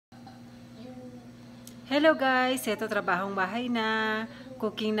Hello guys, ito trabahong bahay na,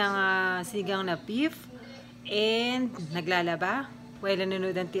 cooking ng sigang na beef, and naglalaba, while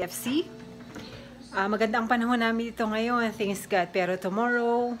nanonood ng TFC. Maganda ang panahon namin dito ngayon, thanks God, pero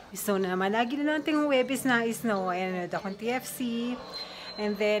tomorrow, snow na naman. Lagi na natin yung Webis na snow, ayan, nanonood akong TFC,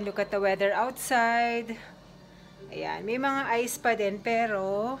 and then look at the weather outside. Ayan, may mga ice pa din,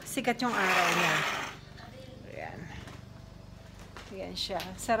 pero sikat yung araw niya. Ayan. Ayan siya.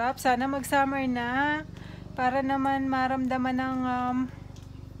 Sarap. Sana mag-summer na para naman maramdaman ng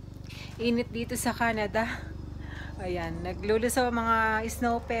init dito sa Canada. Ayan. Naglulusaw mga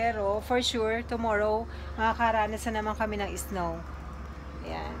snow pero for sure tomorrow makakaranas na naman kami ng snow.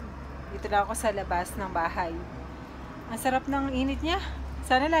 Ayan. Dito na ako sa labas ng bahay. Ang sarap ng init niya.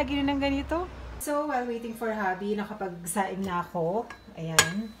 Sana lagi rin ng ganito. So while waiting for hubby, nakapagsaing na ako.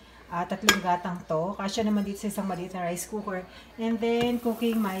 Ayan. 3 gatang to. Kasya naman dito sa isang maliit na rice cooker. And then,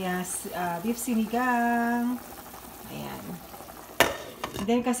 cooking Maya's beef sinigang. Ayan. And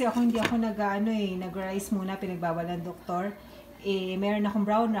then, kasi hindi ako nag-rice muna, pinagbawal ng doktor. Meron akong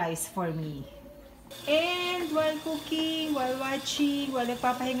brown rice for me. And while cooking, while watching, while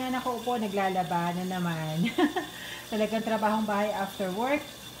nagpapahinga na ako upo, naglalaba na naman. Talagang trabahong bahay after work.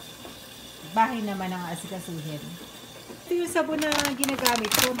 Bahay naman ang asikasuhin. Ito yung sabon na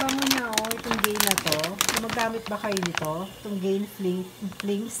ginagamit ko. Bango niya, itong Gain na to. Magamit ba kayo nito? Itong Gain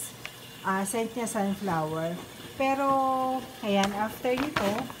Flings. Scent niya sunflower. Pero, ayan, after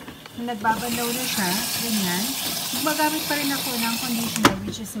nito, nagbabanlaw na siya, ganyan. Magamit pa rin ako ng conditioner,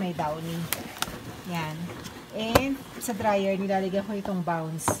 which is my Downy. Yan. And, sa dryer, nilalagyan ko itong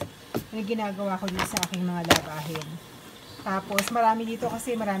Bounce. Yung ginagawa ko dito sa aking mga labahin. Tapos, marami dito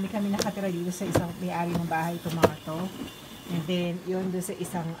kasi marami kami nakatira dito sa isang may-ari ng bahay, itong mga to. And then, yun doon sa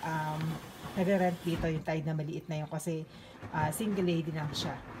isang nagre-rent dito, yung tide na maliit na yun kasi single lady lang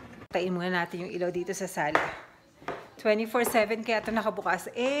siya. Tayin muna natin yung ilaw dito sa sala. 24/7 kaya ito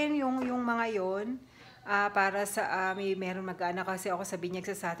nakabukas. And yung mga yun, para sa meron mag-anak kasi ako sa binyag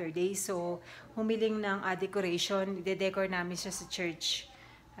sa Saturday. So, humiling ng decoration. I-decor namin siya sa church.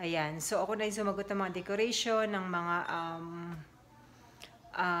 Ayan. So, ako na yung sumagot ng mga decoration, ng mga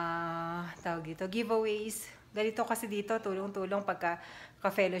tawag dito, giveaways. Ganito kasi dito, tulong-tulong pagka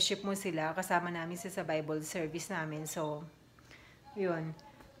ka-fellowship mo sila. Kasama namin sa Bible service namin. So, yun.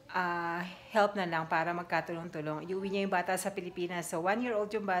 Help na lang para magkatulong-tulong. Iuwi niya yung bata sa Pilipinas. So,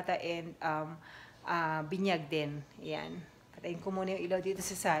 1-year-old yung bata and binyag din. Ayan. Patayin ko muna yung ilaw dito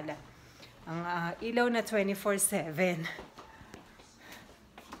sa sala. Ang ilaw na 24/7.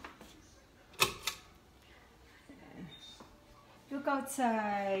 Look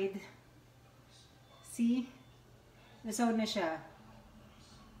outside. See? Nasaw na siya.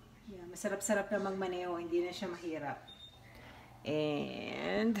 Yeah, masarap-sarap na magmaneho. Hindi na siya mahirap.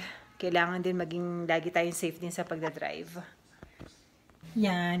 And, kailangan din maging lagi tayong safe din sa pagdadrive.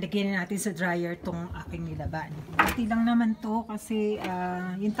 Yan, lagyan na natin sa dryer tong aking nilaban. Pati lang naman to kasi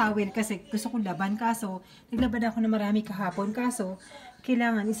yung towel kasi gusto kong laban kaso naglaban ako na marami kahapon kaso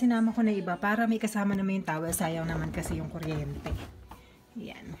kailangan isinama ko na iba para may kasama naman yung towel. Sayang naman kasi yung kuryente.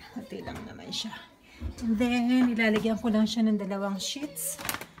 Yan, pati lang naman siya. And then, ilalagyan ko lang siya ng 2 sheets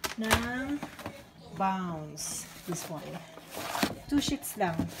ng Bounce. This one. 2 sheets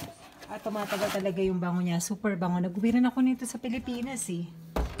lang. At tumatagal talaga yung bango niya. Super bango. Nag-uwiran ako nito sa Pilipinas eh.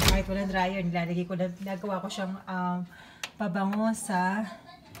 Kahit walang dryer, nilalagay ko lang, nagawa ko siyang pabango sa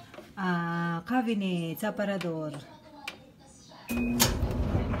cabinet, sa aparador.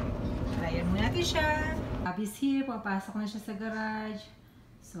 Dryer muna natin siya. Hubby's here. Papasok na siya sa garage.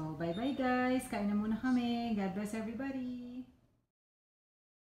 So, bye-bye guys. Kain na muna kami. God bless everybody.